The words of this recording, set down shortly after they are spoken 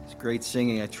Great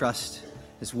singing. I trust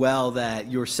as well that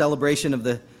your celebration of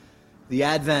the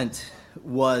Advent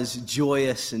was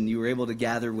joyous and you were able to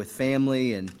gather with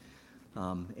family and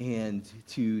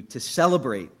to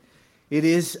celebrate. It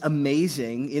is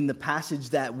amazing in the passage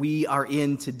that we are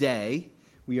in today.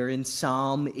 We are in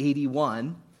Psalm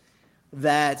 81,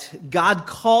 that God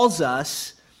calls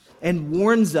us and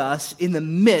warns us in the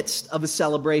midst of a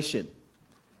celebration.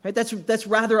 Right? That's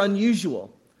rather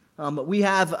unusual. We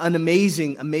have an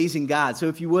amazing God. So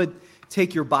if you would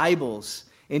take your Bibles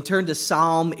and turn to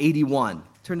Psalm 81.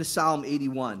 Turn to Psalm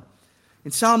 81. In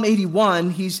Psalm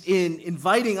 81, he's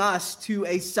inviting us to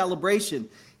a celebration.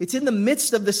 It's in the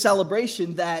midst of the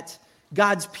celebration that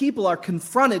God's people are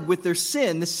confronted with their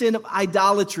sin, the sin of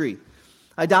idolatry.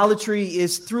 Idolatry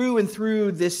is through and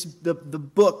through the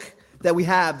book that we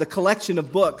have, the collection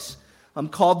of books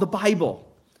called the Bible.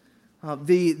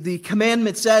 The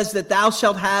commandment says that thou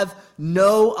shalt have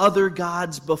no other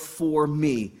gods before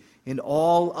me. And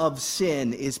all of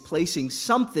sin is placing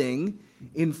something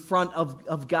in front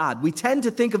of God. We tend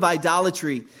to think of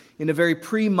idolatry in a very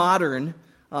pre-modern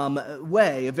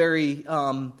way, a very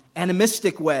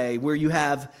animistic way, where you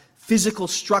have physical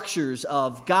structures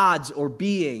of gods or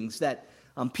beings that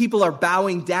people are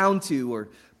bowing down to or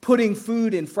putting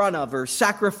food in front of or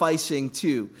sacrificing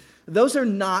to. Those are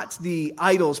not the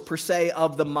idols per se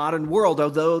of the modern world,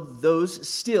 although those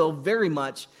still very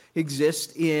much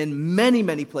exist in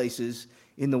many places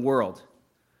in the world.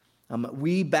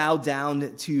 We bow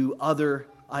down to other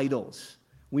idols.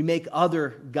 We make other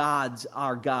gods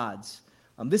our gods.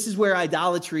 This is where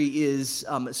idolatry is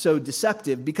so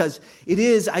deceptive, because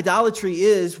idolatry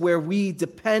is where we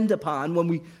depend upon, when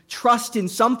we trust in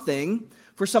something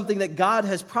for something that God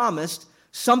has promised,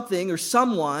 something or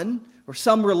someone or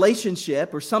some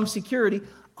relationship or some security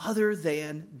other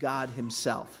than God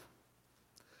himself.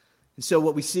 And so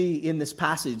what we see in this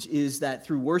passage is that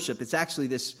through worship, it's actually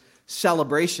this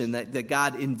celebration that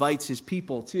God invites his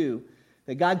people to,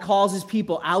 that God calls his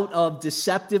people out of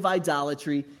deceptive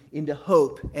idolatry into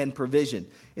hope and provision.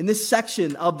 In this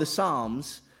section of the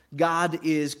Psalms, God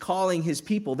is calling his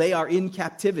people. They are in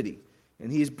captivity,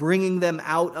 and he is bringing them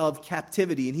out of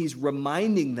captivity, and he's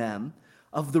reminding them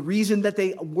of the reason that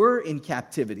they were in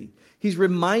captivity. He's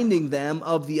reminding them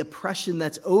of the oppression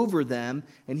that's over them,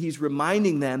 and he's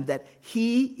reminding them that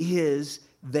he is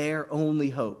their only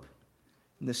hope.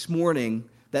 And this morning,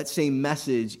 that same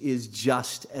message is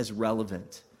just as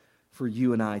relevant for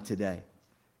you and I today.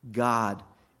 God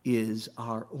is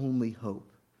our only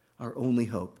hope, our only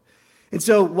hope. And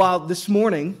so while this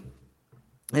morning,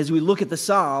 as we look at the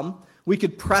psalm, we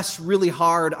could press really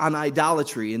hard on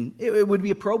idolatry, and it would be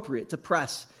appropriate to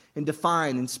press and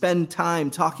define and spend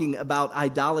time talking about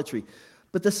idolatry.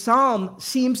 But the psalm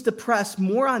seems to press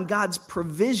more on God's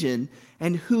provision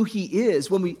and who he is.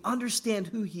 When we understand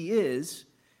who he is,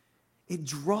 it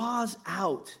draws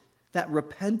out that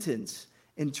repentance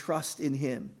and trust in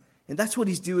him. And that's what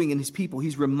he's doing in his people.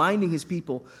 He's reminding his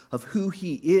people of who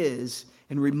he is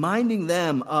and reminding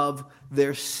them of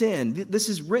their sin. This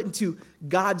is written to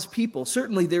God's people.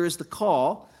 Certainly there is the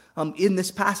call in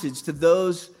this passage to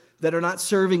those that are not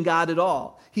serving God at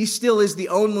all. He still is the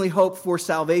only hope for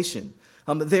salvation.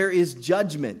 There is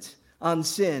judgment on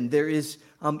sin. There is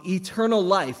eternal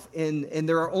life, and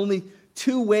there are only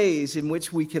two ways in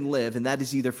which we can live, and that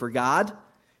is either for God,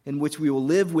 in which we will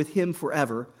live with him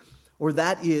forever, or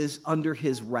that is under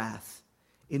his wrath,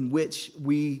 in which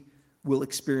we will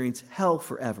experience hell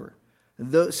forever.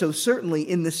 So certainly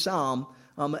in this psalm,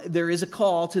 there is a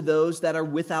call to those that are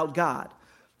without God.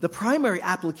 The primary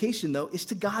application, though, is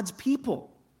to God's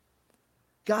people.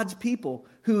 God's people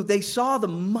who they saw the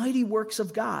mighty works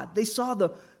of God. They saw the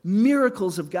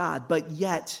miracles of God, but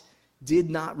yet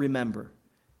did not remember.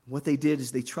 What they did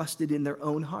is they trusted in their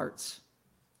own hearts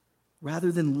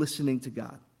rather than listening to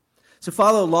God. So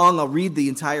follow along. I'll read the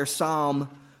entire psalm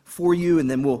for you, and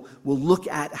then we'll look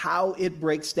at how it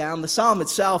breaks down. The psalm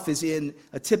itself is in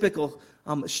a typical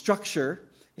structure.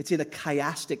 It's in a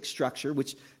chiastic structure,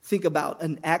 which think about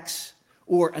an X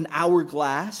or an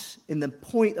hourglass, and the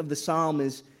point of the psalm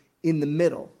is in the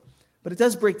middle. But it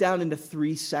does break down into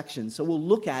three sections, so we'll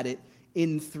look at it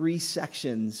in three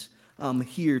sections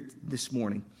here this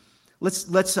morning. Let's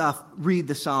read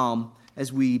the psalm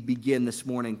as we begin this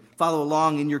morning. Follow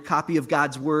along in your copy of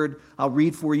God's Word. I'll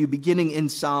read for you, beginning in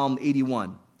Psalm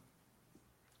 81.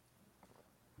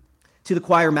 To the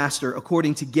choir master,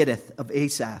 according to Gittith of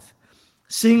Asaph,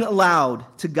 sing aloud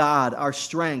to God our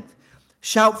strength.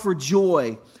 Shout for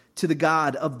joy to the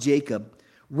God of Jacob.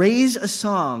 Raise a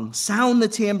song, sound the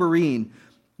tambourine,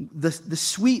 the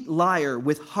sweet lyre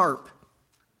with harp.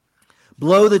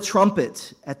 Blow the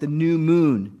trumpet at the new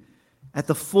moon. at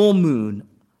the full moon,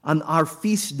 on our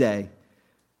feast day.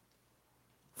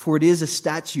 For it is a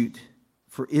statute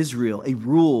for Israel, a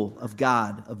rule of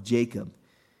God, of Jacob.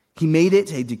 He made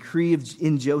it a decree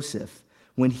in Joseph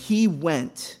when he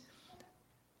went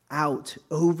out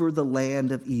over the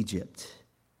land of Egypt.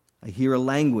 I hear a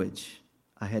language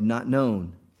I had not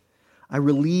known. I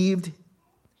relieved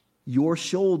your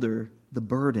shoulder the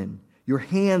burden. Your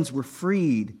hands were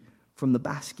freed from the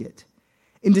basket.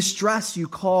 In distress you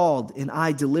called, and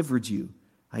I delivered you.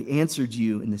 I answered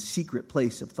you in the secret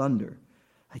place of thunder.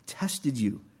 I tested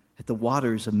you at the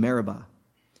waters of Meribah.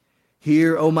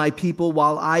 Hear, O my people,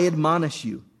 while I admonish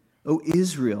you, O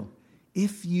Israel,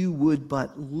 if you would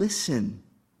but listen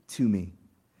to me.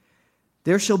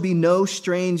 There shall be no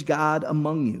strange god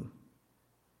among you.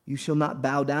 You shall not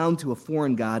bow down to a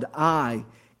foreign god. I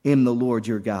am the Lord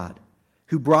your God,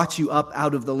 who brought you up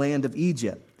out of the land of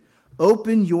Egypt.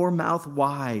 Open your mouth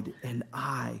wide, and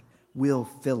I will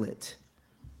fill it.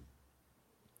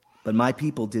 But my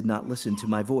people did not listen to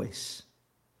my voice.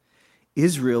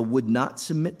 Israel would not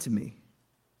submit to me.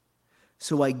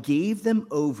 So I gave them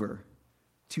over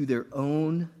to their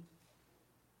own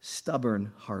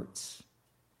stubborn hearts,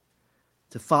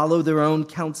 to follow their own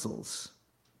counsels.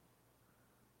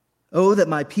 Oh, that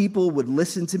my people would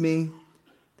listen to me,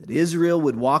 that Israel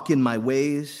would walk in my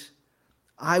ways.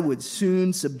 I would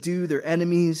soon subdue their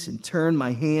enemies and turn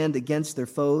my hand against their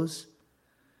foes.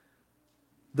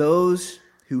 Those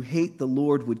who hate the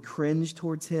Lord would cringe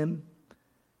towards him,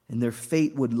 and their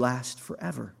fate would last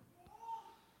forever.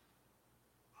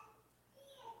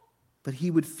 But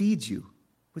he would feed you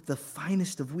with the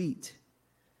finest of wheat,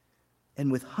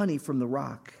 and with honey from the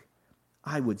rock,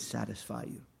 I would satisfy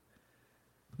you.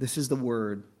 This is the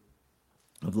word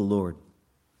of the Lord.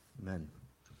 Amen.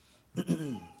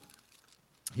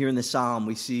 Here in the psalm,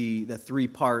 we see the three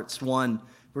parts.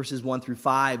 Verses 1 through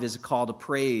 5 is a call to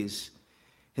praise.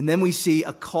 And then we see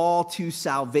a call to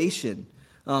salvation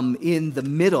in the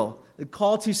middle. The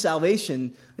call to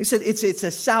salvation, they said it's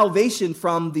a salvation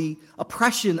from the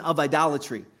oppression of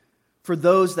idolatry for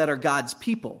those that are God's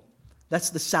people.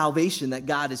 That's the salvation that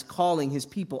God is calling his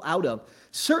people out of.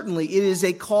 Certainly, it is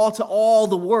a call to all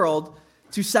the world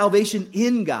to salvation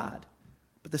in God.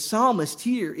 But the psalmist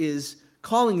here is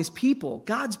calling his people,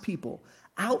 God's people,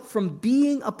 out from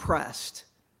being oppressed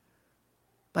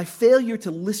by failure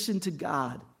to listen to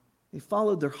God. They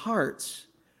followed their hearts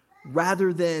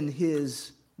rather than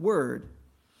his word.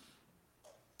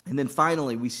 And then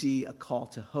finally, we see a call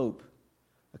to hope.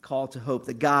 A call to hope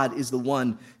that God is the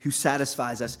one who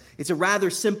satisfies us. It's a rather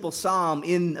simple psalm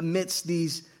in amidst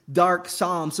these dark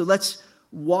psalms. So let's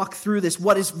walk through this.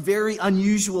 What is very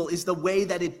unusual is the way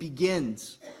that it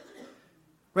begins.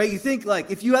 Right? You think like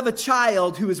if you have a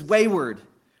child who is wayward,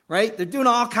 right? They're doing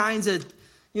all kinds of,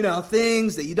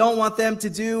 things that you don't want them to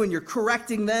do, and you're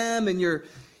correcting them, and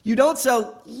you don't.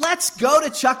 So let's go to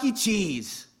Chuck E.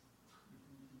 Cheese.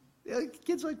 The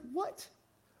kid's like, what?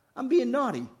 I'm being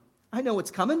naughty. I know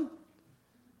what's coming.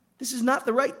 This is not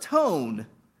the right tone,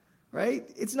 right?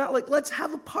 It's not like, let's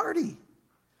have a party.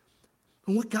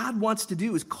 And what God wants to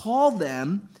do is call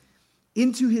them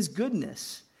into his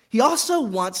goodness. He also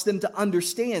wants them to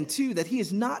understand, too, that he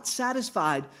is not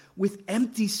satisfied with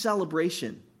empty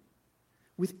celebration,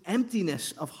 with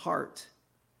emptiness of heart.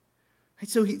 Right?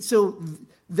 So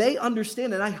they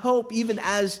understand, and I hope even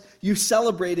as you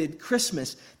celebrated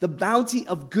Christmas, the bounty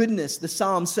of goodness, the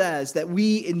psalm says, that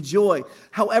we enjoy,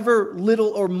 however little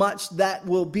or much that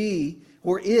will be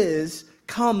or is,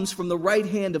 comes from the right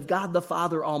hand of God the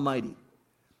Father Almighty.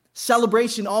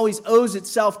 Celebration always owes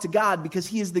itself to God because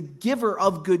he is the giver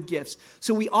of good gifts.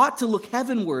 So we ought to look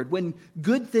heavenward when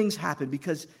good things happen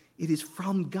because it is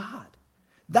from God.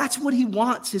 That's what he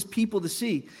wants his people to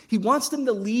see. He wants them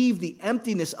to leave the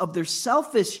emptiness of their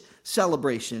selfish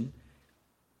celebration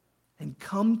and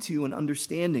come to an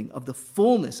understanding of the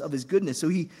fullness of his goodness. So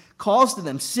he calls to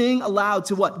them, sing aloud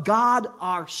to what? God,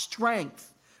 our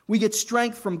strength. We get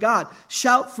strength from God.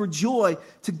 Shout for joy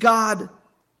to God,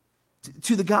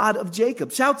 to the God of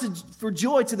Jacob. Shout for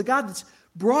joy to the God that's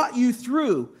brought you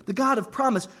through, the God of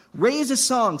promise. Raise a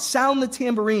song, sound the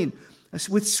tambourine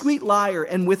with sweet lyre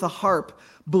and with a harp.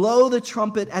 Blow the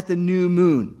trumpet at the new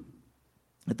moon,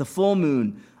 at the full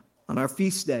moon on our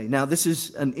feast day. Now, this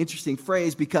is an interesting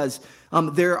phrase because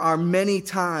there are many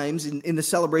times in the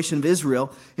celebration of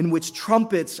Israel in which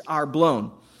trumpets are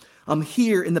blown.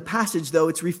 Here in the passage, though,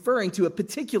 it's referring to a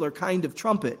particular kind of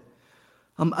trumpet.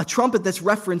 A trumpet that's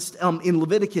referenced in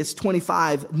Leviticus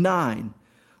 25:9.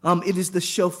 It is the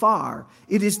shofar.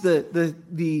 It is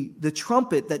the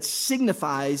trumpet that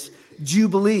signifies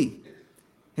Jubilee.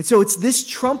 And so it's this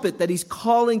trumpet that he's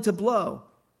calling to blow.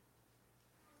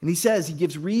 And he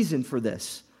gives reason for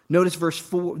this. Notice verse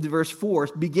 4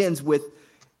 begins with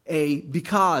a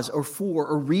because or for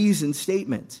or reason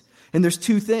statement. And there's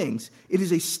two things. It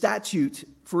is a statute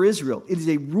for Israel. It is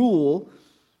a rule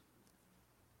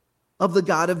of the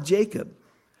God of Jacob.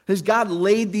 As God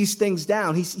laid these things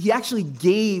down, he actually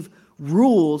gave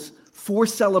rules for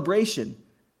celebration.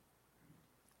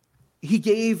 He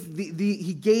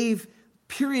gave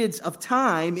periods of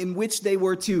time in which they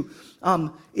were to,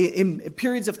 in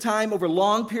periods of time, over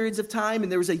long periods of time,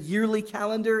 and there was a yearly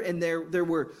calendar, and there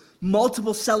were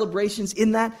multiple celebrations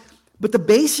in that. But the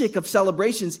basic of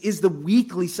celebrations is the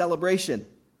weekly celebration.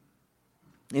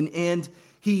 And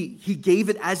he gave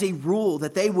it as a rule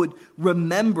that they would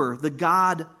remember the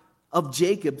God of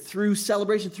Jacob through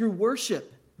celebration, through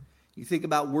worship. You think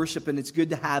about worship, and it's good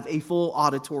to have a full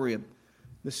auditorium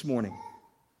this morning.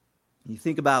 You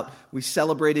think about, we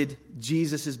celebrated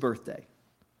Jesus' birthday,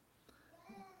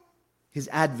 his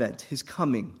advent, his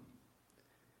coming.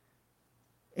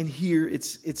 And here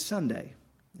it's Sunday.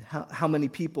 How many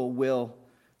people will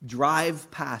drive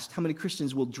past, how many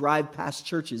Christians will drive past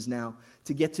churches now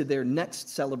to get to their next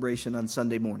celebration on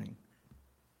Sunday morning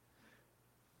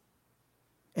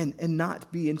and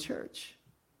not be in church?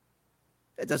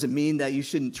 That doesn't mean that you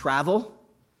shouldn't travel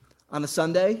on a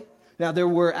Sunday. Now, there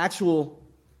were actual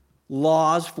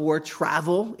laws for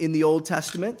travel in the Old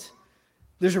Testament.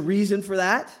 There's a reason for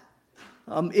that.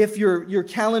 If your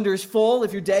calendar is full,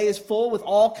 if your day is full with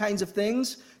all kinds of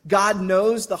things, God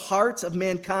knows the hearts of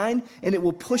mankind, and it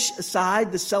will push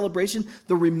aside the celebration,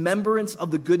 the remembrance of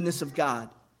the goodness of God.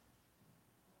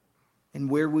 And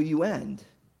where will you end?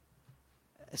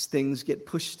 As things get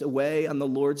pushed away on the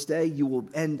Lord's day, you will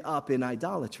end up in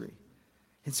idolatry.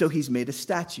 And so he's made a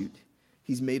statute.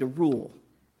 He's made a rule.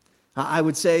 I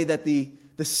would say that the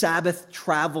Sabbath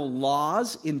travel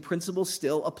laws in principle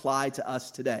still apply to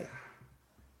us today.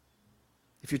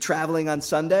 If you're traveling on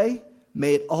Sunday,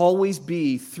 may it always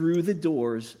be through the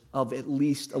doors of at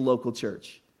least a local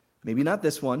church. Maybe not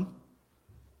this one,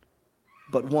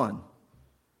 but one.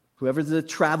 Whoever's the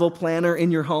travel planner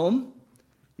in your home,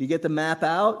 you get the map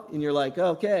out and you're like,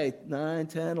 okay, 9,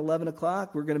 10, 11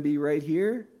 o'clock, we're going to be right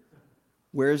here.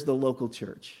 Where's the local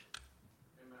church?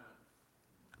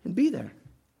 And be there.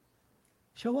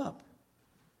 Show up.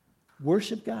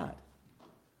 Worship God.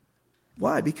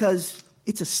 Why? Because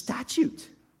it's a statute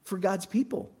for God's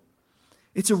people.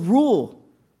 It's a rule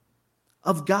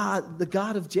of God, the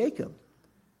God of Jacob.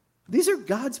 These are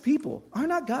God's people. Are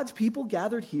not God's people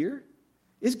gathered here?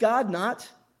 Is God not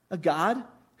a God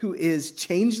who is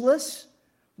changeless?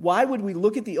 Why would we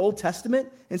look at the Old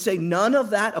Testament and say none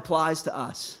of that applies to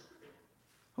us?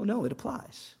 Oh no, it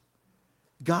applies.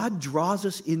 God draws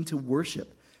us into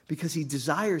worship because he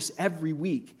desires every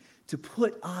week to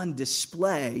put on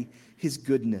display his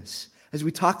goodness. As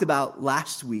we talked about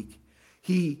last week,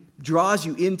 he draws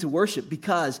you into worship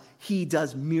because he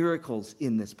does miracles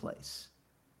in this place.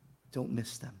 Don't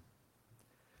miss them.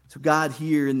 So God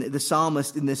here, in the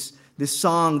psalmist, in this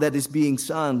song that is being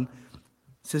sung,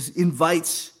 says,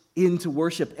 invites into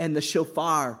worship, and the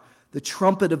shofar, the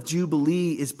trumpet of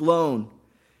Jubilee, is blown.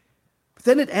 But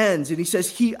then it ends, and he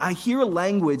says, I hear a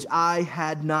language I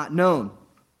had not known.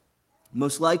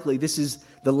 Most likely, this is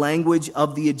the language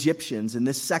of the Egyptians, and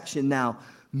this section now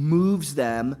moves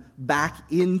them back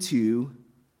into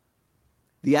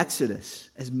the Exodus,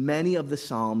 as many of the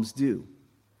Psalms do.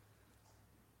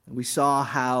 And we saw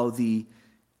how the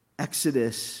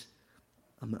Exodus,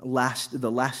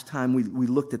 the last time we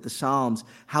looked at the Psalms,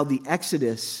 how the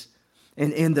Exodus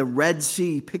and the Red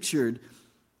Sea pictured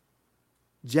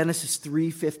Genesis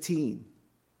 3:15,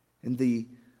 and the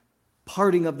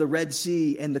parting of the Red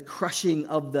Sea and the crushing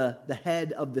of the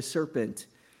head of the serpent.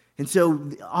 And so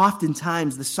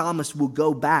oftentimes the psalmist will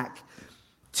go back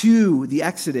to the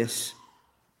Exodus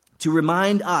to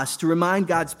remind us, to remind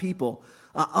God's people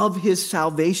of his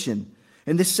salvation.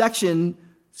 And this section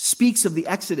speaks of the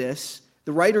Exodus.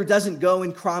 The writer doesn't go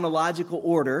in chronological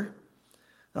order,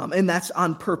 and that's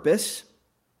on purpose.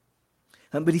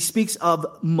 But he speaks of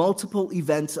multiple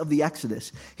events of the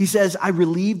Exodus. He says, I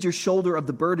relieved your shoulder of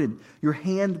the burden. Your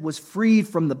hand was freed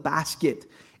from the basket.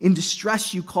 In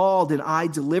distress you called, and I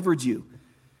delivered you.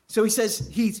 So he says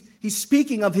he's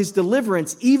speaking of his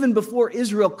deliverance even before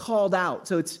Israel called out.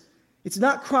 So it's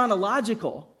not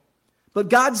chronological, but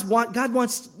God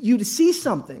wants you to see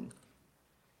something.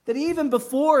 That even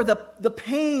before the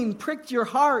pain pricked your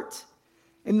heart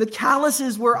and the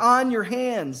calluses were on your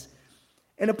hands,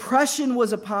 and oppression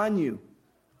was upon you.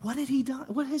 What had he done?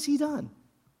 What has he done?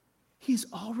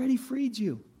 He's already freed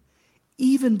you,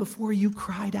 even before you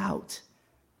cried out.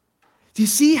 Do you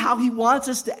see how he wants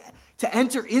us to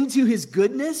enter into his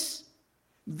goodness?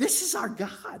 This is our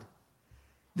God.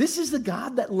 This is the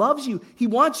God that loves you. He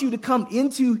wants you to come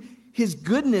into his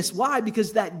goodness. Why?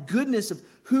 Because that goodness of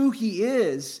who he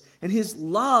is and his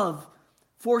love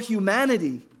for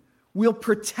humanity will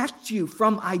protect you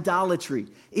from idolatry.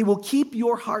 It will keep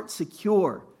your heart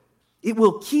secure. It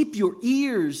will keep your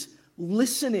ears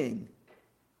listening.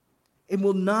 It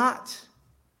will not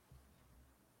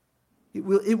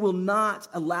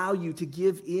allow you to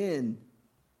give in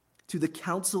to the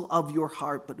counsel of your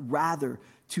heart, but rather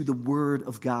to the word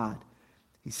of God.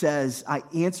 He says, I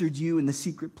answered you in the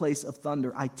secret place of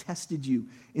thunder. I tested you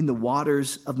in the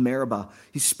waters of Meribah.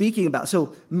 He's speaking about,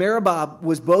 so Meribah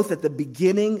was both at the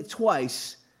beginning,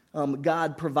 twice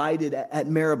God provided at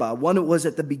Meribah. One was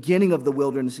at the beginning of the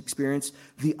wilderness experience.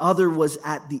 The other was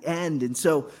at the end. And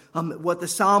so what the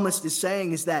psalmist is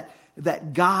saying is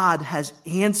that God has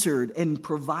answered and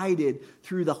provided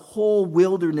through the whole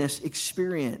wilderness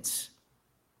experience.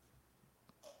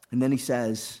 And then he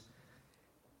says,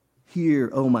 hear,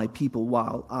 O my people,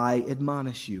 while I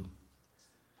admonish you.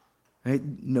 Right?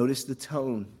 Notice the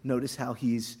tone. Notice how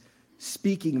he's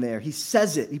speaking there. He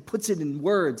says it. He puts it in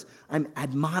words. I'm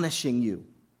admonishing you.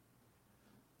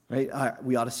 Right?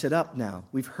 We ought to sit up now.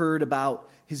 We've heard about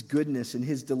his goodness and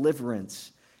his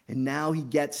deliverance. And now he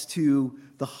gets to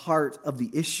the heart of the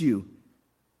issue.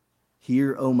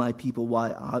 Hear, O my people,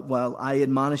 while I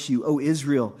admonish you, O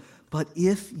Israel. But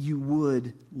if you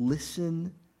would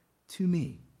listen to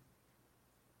me.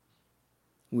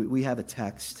 We have a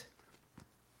text.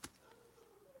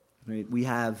 Right? We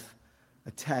have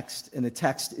a text, and a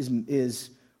text is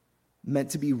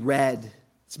meant to be read.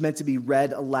 It's meant to be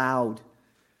read aloud.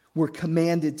 We're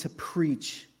commanded to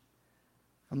preach.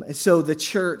 And so the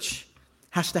church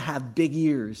has to have big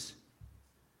ears.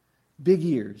 Big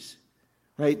ears.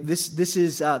 Right? This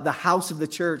is the house of the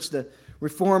church. The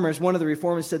reformers, one of the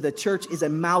reformers said the church is a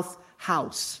mouth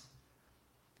house.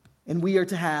 And we are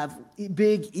to have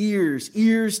big ears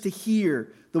to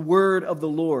hear the word of the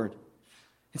Lord.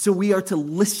 And so we are to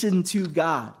listen to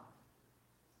God.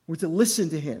 We're to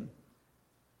listen to him.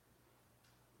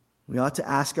 We ought to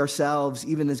ask ourselves,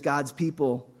 even as God's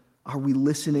people, are we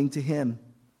listening to him?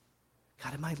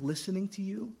 God, am I listening to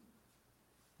you?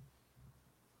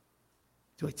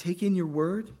 Do I take in your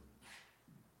word?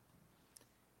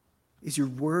 Is your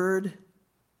word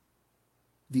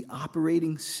the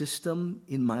operating system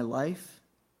in my life?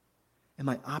 Am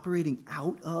I operating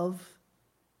out of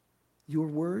your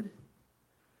word?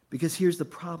 Because here's the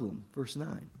problem, verse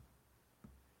 9.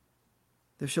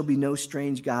 There shall be no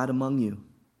strange God among you.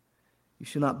 You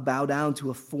shall not bow down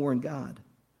to a foreign God.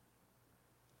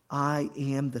 I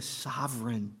am the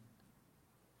sovereign,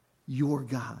 your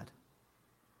God.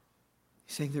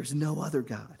 He's saying there's no other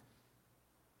God.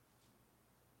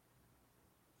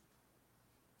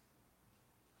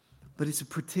 But it's a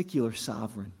particular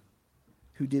sovereign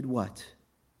who did what?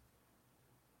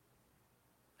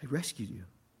 I rescued you.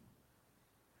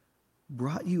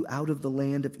 Brought you out of the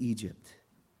land of Egypt.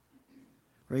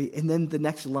 Right? And then the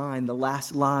next line, the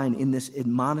last line in this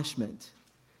admonishment,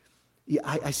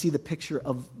 I see the picture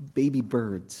of baby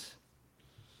birds.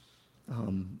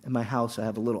 In my house, I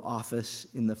have a little office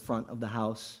in the front of the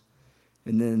house.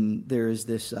 And then there is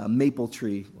this maple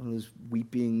tree, one of those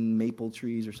weeping maple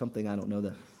trees or something, I don't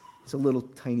know. It's a little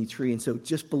tiny tree. And so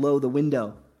just below the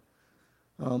window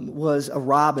was a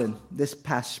robin this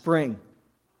past spring.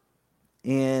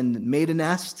 And made a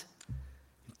nest,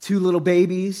 2 little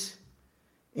babies,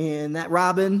 and that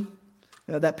robin,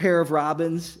 that pair of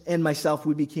robins, and myself,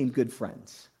 we became good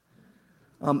friends.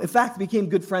 In fact, became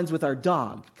good friends with our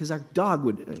dog, because our dog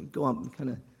would go up and kind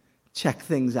of check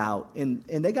things out, and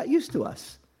they got used to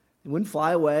us. They wouldn't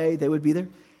fly away, they would be there.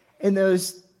 And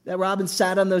that robin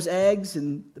sat on those eggs,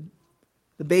 and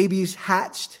the babies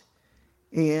hatched,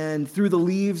 and through the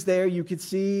leaves there, you could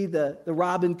see the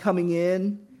robin coming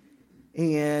in.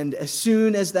 And as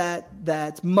soon as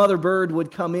that mother bird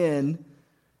would come in,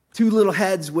 2 little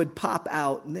heads would pop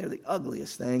out, and they're the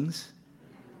ugliest things.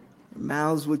 Their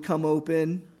mouths would come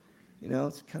open.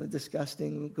 It's kind of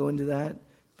disgusting. We'll go into that.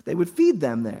 But they would feed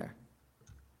them there.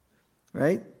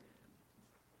 Right?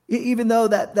 Even though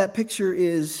that picture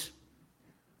is,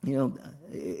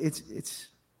 it's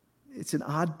an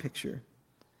odd picture.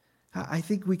 I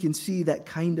think we can see that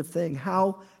kind of thing.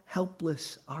 How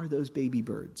helpless are those baby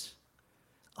birds?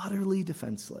 Utterly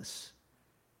defenseless,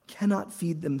 cannot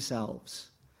feed themselves,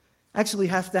 actually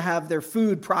have to have their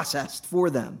food processed for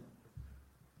them.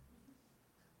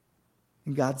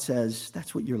 And God says,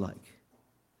 that's what you're like.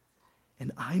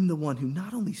 And I'm the one who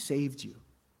not only saved you,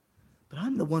 but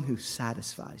I'm the one who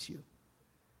satisfies you.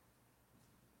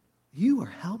 You are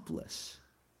helpless.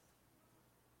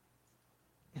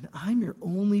 And I'm your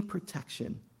only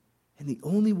protection and the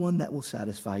only one that will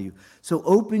satisfy you. So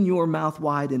open your mouth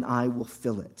wide and I will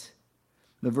fill it.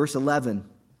 Now, verse 11,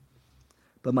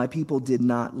 but my people did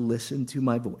not listen to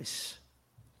my voice.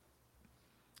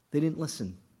 They didn't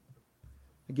listen.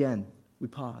 Again, we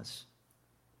pause.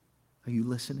 Are you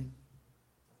listening?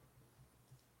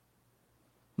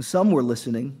 Well, some were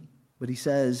listening, but he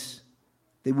says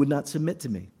they would not submit to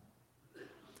me.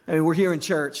 I mean, we're here in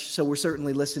church, so we're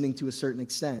certainly listening to a certain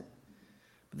extent.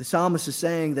 But the psalmist is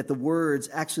saying that the words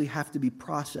actually have to be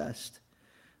processed.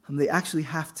 They actually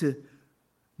have to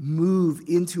move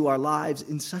into our lives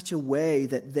in such a way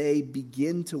that they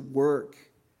begin to work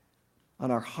on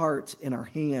our heart and our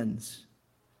hands.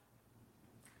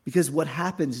 Because what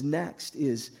happens next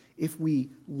is if we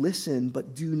listen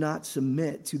but do not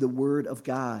submit to the word of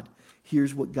God,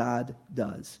 here's what God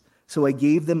does. So I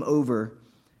gave them over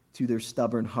to their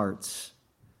stubborn hearts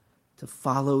to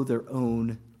follow their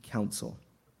own counsel.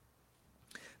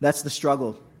 That's the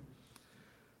struggle.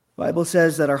 The Bible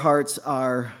says that our hearts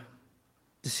are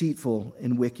deceitful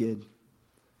and wicked,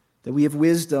 that we have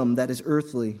wisdom that is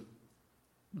earthly,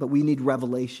 but we need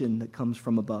revelation that comes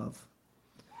from above.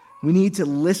 We need to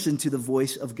listen to the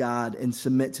voice of God and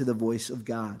submit to the voice of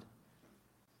God.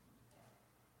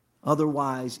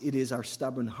 Otherwise, it is our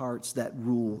stubborn hearts that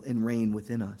rule and reign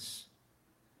within us.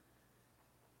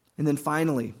 And then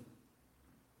finally,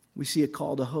 we see a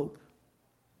call to hope.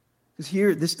 Because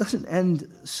here, this doesn't end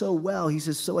so well. He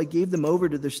says, so I gave them over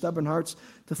to their stubborn hearts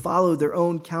to follow their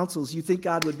own counsels. You think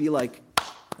God would be like,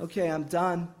 okay, I'm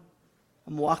done.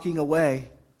 I'm walking away.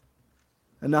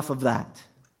 Enough of that.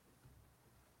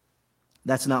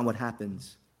 That's not what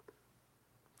happens.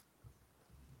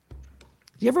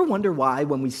 Do you ever wonder why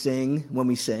when we sing,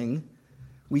 we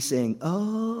sing,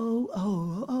 oh,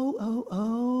 oh, oh, oh,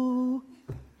 oh.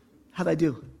 How'd I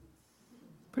do?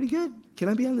 Pretty good. Can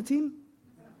I be on the team?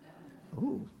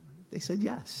 Oh, they said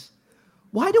yes.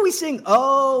 Why do we sing,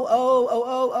 oh, oh, oh,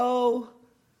 oh, oh?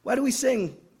 Why do we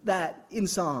sing that in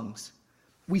songs?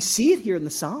 We see it here in the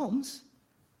Psalms.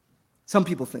 Some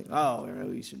people think, oh,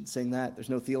 we shouldn't sing that. There's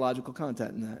no theological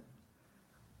content in that.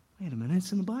 Wait a minute,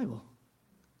 it's in the Bible.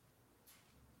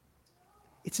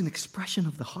 It's an expression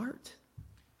of the heart.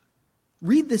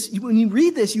 Read this. When you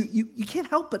read this, you can't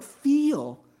help but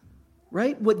feel,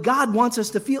 right, what God wants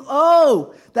us to feel.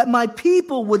 Oh, that my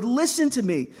people would listen to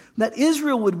me, that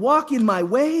Israel would walk in my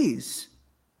ways.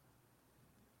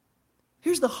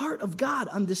 Here's the heart of God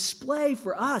on display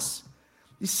for us.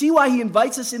 You see why he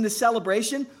invites us into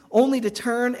celebration? Only to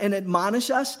turn and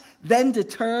admonish us, then to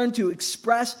turn to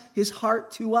express his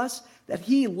heart to us, that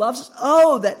he loves us.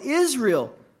 Oh, that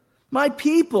Israel, my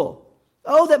people,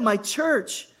 oh, that my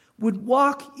church would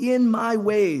walk in my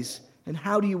ways. And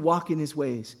how do you walk in his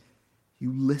ways?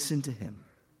 You listen to him.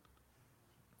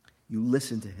 You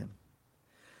listen to him.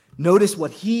 Notice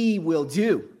what he will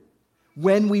do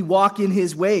when we walk in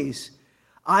his ways.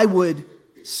 I would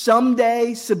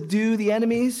someday subdue the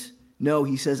enemies. No,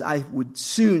 he says, I would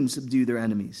soon subdue their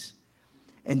enemies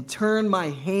and turn my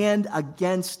hand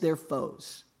against their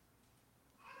foes.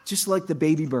 Just like the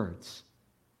baby birds.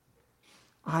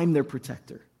 I'm their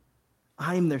protector.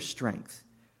 I'm their strength.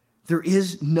 There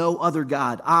is no other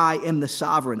God. I am the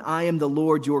sovereign. I am the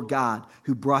Lord your God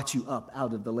who brought you up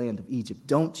out of the land of Egypt.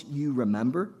 Don't you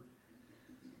remember?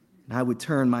 And I would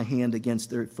turn my hand against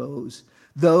their foes.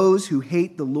 Those who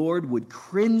hate the Lord would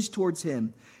cringe towards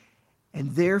him,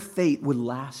 and their fate would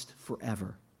last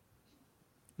forever.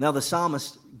 Now the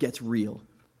psalmist gets real,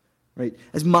 right?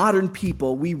 As modern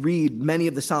people, we read many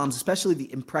of the psalms, especially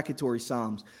the imprecatory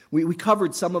psalms. We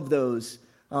covered some of those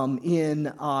in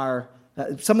our...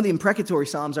 some of the imprecatory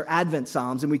psalms are Advent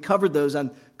psalms, and we covered those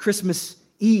on Christmas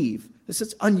Eve. It's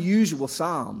such unusual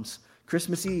psalms.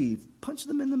 Christmas Eve, punch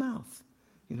them in the mouth.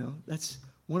 You know, that's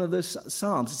one of those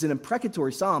psalms. It's an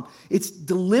imprecatory psalm. It's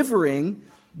delivering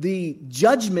the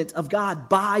judgment of God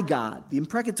by God. The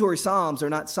imprecatory psalms are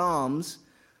not psalms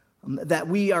that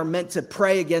we are meant to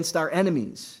pray against our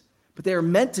enemies, but they are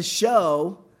meant to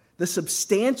show the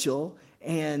substantial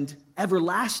and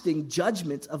everlasting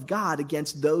judgment of God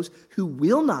against those who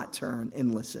will not turn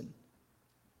and listen.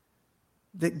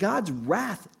 That God's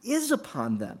wrath is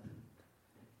upon them.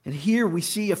 And here we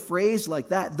see a phrase like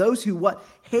that. Those who what?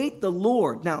 Hate the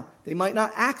Lord. Now, they might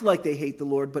not act like they hate the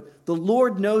Lord, but the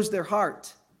Lord knows their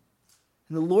heart.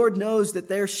 And the Lord knows that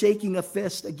they're shaking a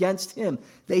fist against him.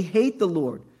 They hate the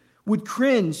Lord, would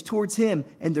cringe towards him,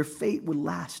 and their fate would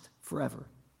last forever.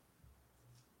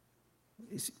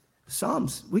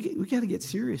 Psalms, we got to get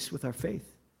serious with our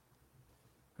faith,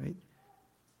 right?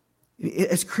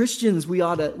 As Christians, we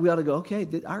ought to go, okay,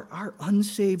 our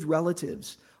unsaved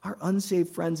relatives, our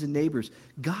unsaved friends and neighbors,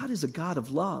 God is a God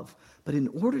of love. But in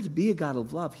order to be a God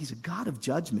of love, he's a God of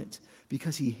judgment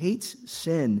because he hates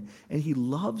sin and he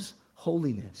loves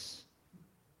holiness.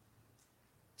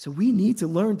 So we need to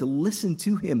learn to listen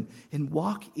to him and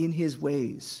walk in his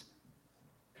ways.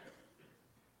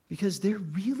 Because there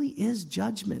really is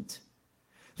judgment.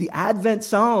 The Advent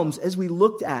Psalms, as we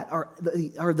looked at, are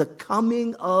the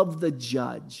coming of the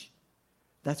judge.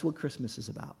 That's what Christmas is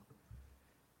about.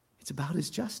 It's about his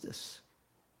justice.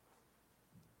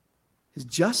 His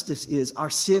justice is our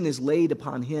sin is laid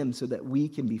upon him so that we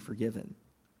can be forgiven.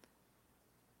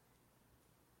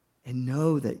 And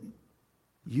know that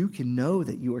you can know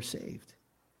that you are saved.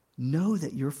 Know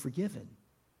that you're forgiven.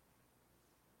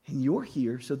 And you're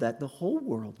here so that the whole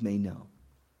world may know.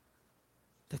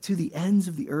 That to the ends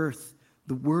of the earth,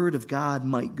 the word of God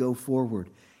might go forward.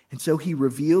 And so he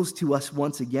reveals to us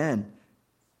once again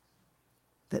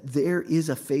that there is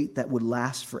a fate that would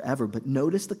last forever. But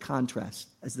notice the contrast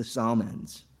as the psalm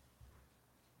ends.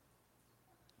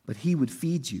 But he would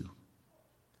feed you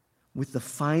with the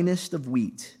finest of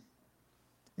wheat,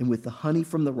 and with the honey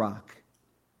from the rock,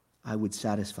 I would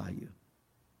satisfy you.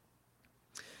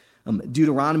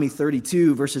 Deuteronomy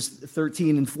 32, verses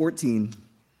 13 and 14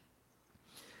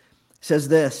 says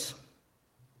this: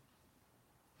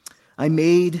 I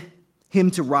made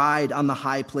him to ride on the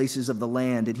high places of the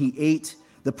land, and he ate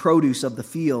the produce of the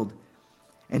field,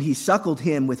 and he suckled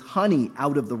him with honey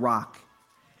out of the rock,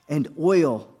 and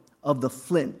oil of the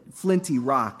flinty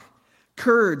rock,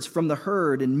 curds from the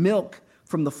herd, and milk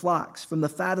from the flocks, from the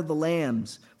fat of the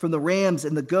lambs, from the rams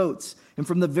and the goats, and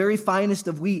from the very finest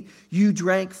of wheat. You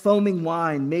drank foaming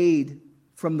wine made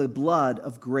from the blood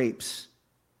of grapes.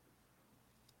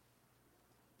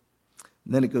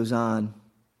 And then it goes on.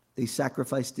 They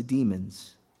sacrificed to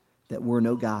demons that were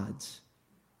no gods,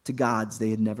 to gods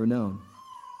they had never known,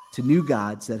 to new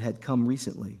gods that had come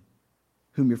recently,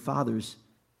 whom your fathers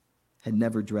had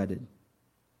never dreaded.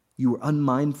 You were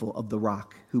unmindful of the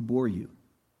rock who bore you,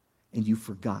 and you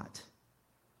forgot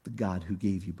the God who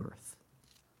gave you birth.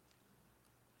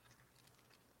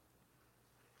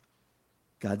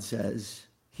 God says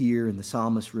here, and the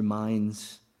psalmist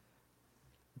reminds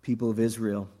the people of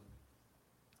Israel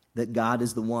that God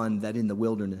is the one that in the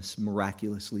wilderness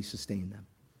miraculously sustained them,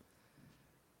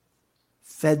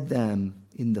 fed them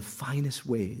in the finest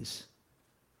ways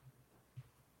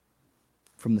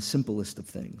from the simplest of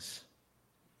things.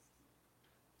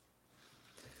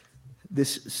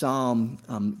 This psalm,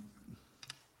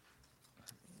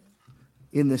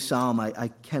 in this psalm, I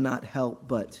cannot help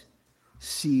but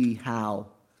see how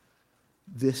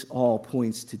this all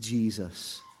points to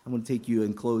Jesus. I want to take you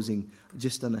in closing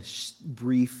just on a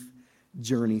brief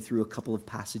journey through a couple of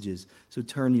passages. So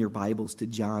turn your Bibles to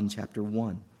John chapter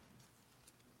 1.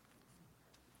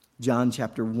 John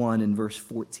chapter 1 and verse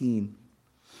 14.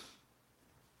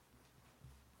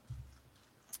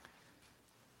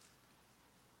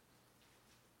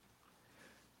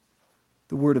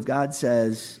 The Word of God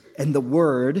says, and the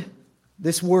Word,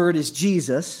 this Word is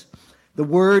Jesus, the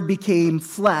Word became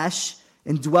flesh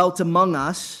and dwelt among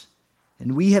us,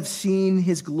 and we have seen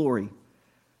his glory,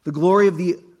 the glory of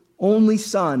the only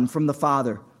Son from the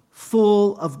Father,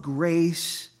 full of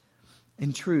grace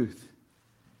and truth.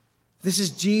 This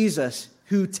is Jesus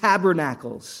who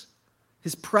tabernacles,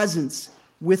 his presence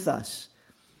with us.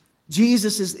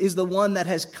 Jesus is the one that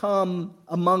has come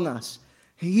among us.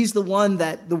 He's the one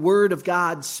that the Word of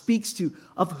God speaks to,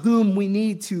 of whom we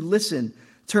need to listen.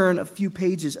 Turn a few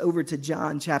pages over to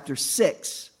John chapter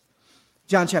 6.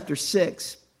 John chapter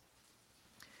 6.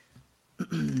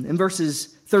 In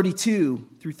verses 32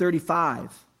 through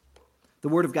 35, the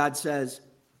Word of God says,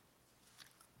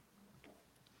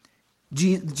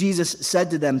 Jesus said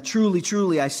to them, truly,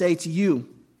 truly, I say to you,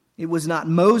 it was not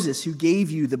Moses who gave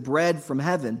you the bread from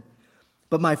heaven,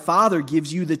 but my Father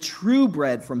gives you the true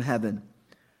bread from heaven.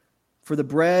 For the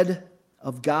bread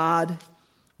of God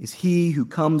is he who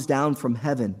comes down from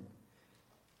heaven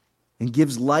and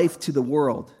gives life to the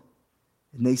world.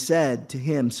 And they said to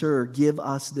him, Sir, give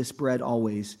us this bread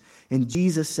always. And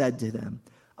Jesus said to them,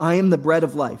 I am the bread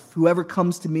of life. Whoever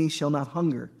comes to me shall not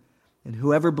hunger, and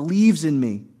whoever believes in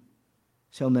me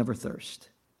shall never thirst.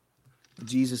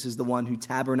 Jesus is the one who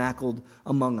tabernacled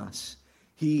among us.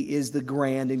 He is the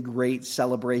grand and great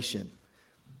celebration.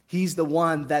 He's the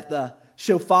one that the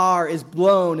shofar is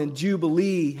blown and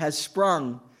Jubilee has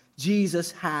sprung.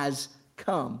 Jesus has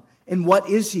come. And what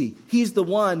is he? He's the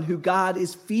one who God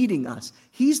is feeding us.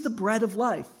 He's the bread of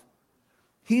life.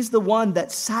 He's the one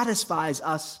that satisfies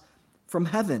us from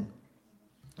heaven.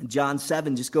 John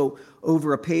 7, just go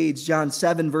over a page. John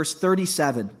 7, verse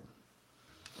 37.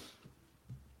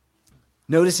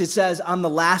 Notice it says, on the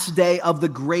last day of the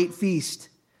great feast,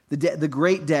 the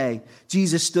great day,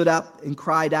 Jesus stood up and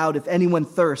cried out, if anyone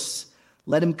thirsts,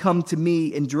 let him come to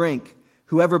me and drink.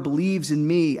 Whoever believes in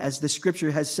me, as the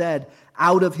scripture has said,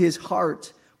 out of his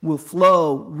heart will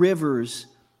flow rivers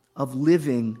of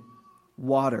living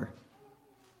water.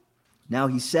 Now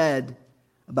he said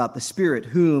about the Spirit,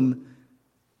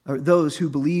 those who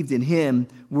believed in him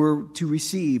were to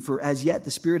receive, for as yet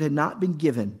the Spirit had not been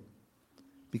given,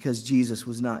 because Jesus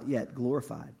was not yet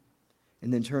glorified.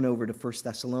 And then turn over to 1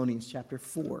 Thessalonians chapter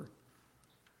 4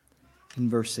 in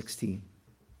verse 16.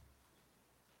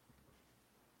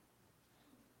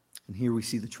 And here we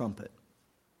see the trumpet.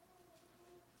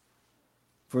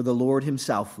 For the Lord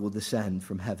himself will descend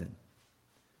from heaven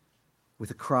with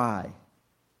a cry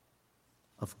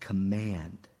of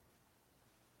command,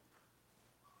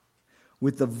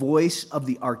 with the voice of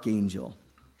the archangel,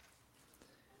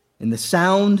 and the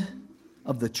sound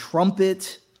of the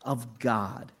trumpet of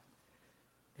God,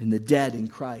 and the dead in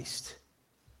Christ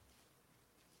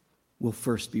will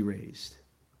first be raised.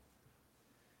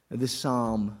 Now, this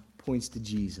psalm points to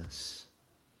Jesus.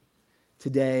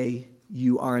 Today,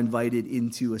 you are invited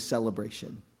into a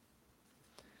celebration.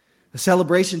 A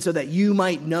celebration so that you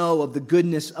might know of the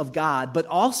goodness of God, but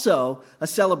also a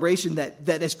celebration that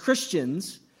as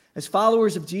Christians, as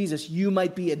followers of Jesus, you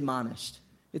might be admonished.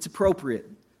 It's appropriate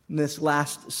in this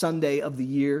last Sunday of the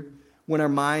year when our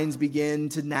minds begin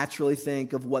to naturally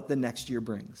think of what the next year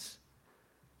brings.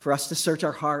 For us to search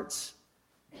our hearts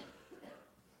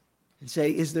and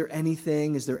say, is there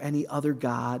any other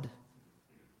God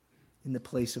in the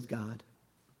place of God?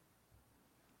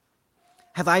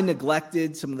 Have I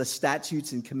neglected some of the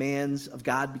statutes and commands of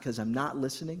God because I'm not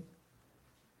listening?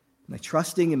 Am I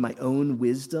trusting in my own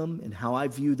wisdom and how I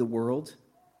view the world?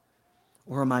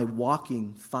 Or am I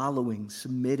walking, following,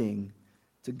 submitting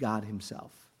to God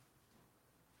himself?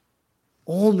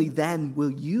 Only then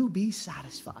will you be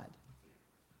satisfied.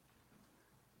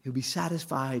 You'll be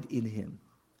satisfied in him.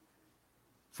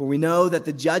 For we know that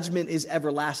the judgment is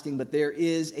everlasting, but there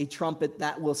is a trumpet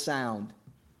that will sound.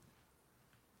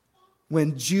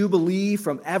 When Jubilee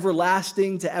from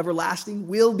everlasting to everlasting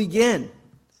will begin.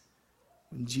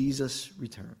 When Jesus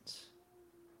returns.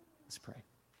 Let's pray.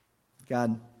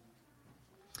 God,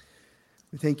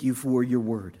 we thank you for your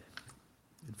word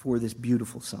and for this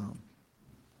beautiful psalm.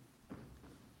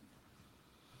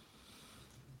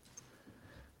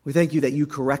 We thank you that you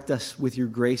correct us with your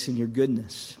grace and your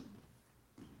goodness.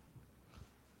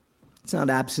 It's not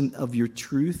absent of your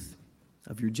truth,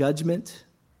 of your judgment,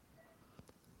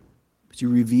 but you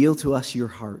reveal to us your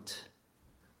heart.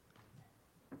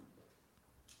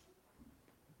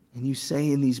 And you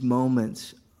say in these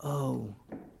moments, oh,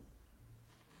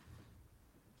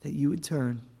 that you would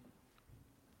turn,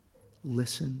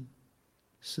 listen,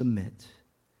 submit,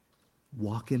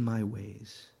 walk in my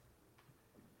ways,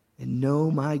 and know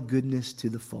my goodness to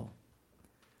the full.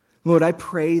 Lord, I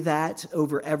pray that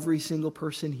over every single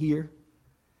person here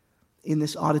in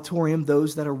this auditorium,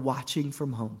 those that are watching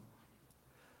from home.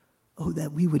 Oh,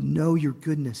 that we would know your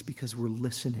goodness because we're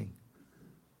listening.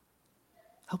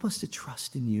 Help us to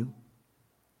trust in you.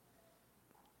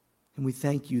 And we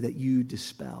thank you that you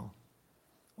dispel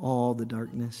all the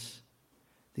darkness,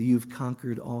 that you've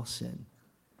conquered all sin,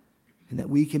 and that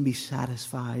we can be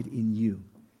satisfied in you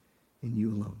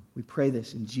alone. We pray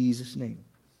this in Jesus' name.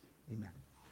 Amen.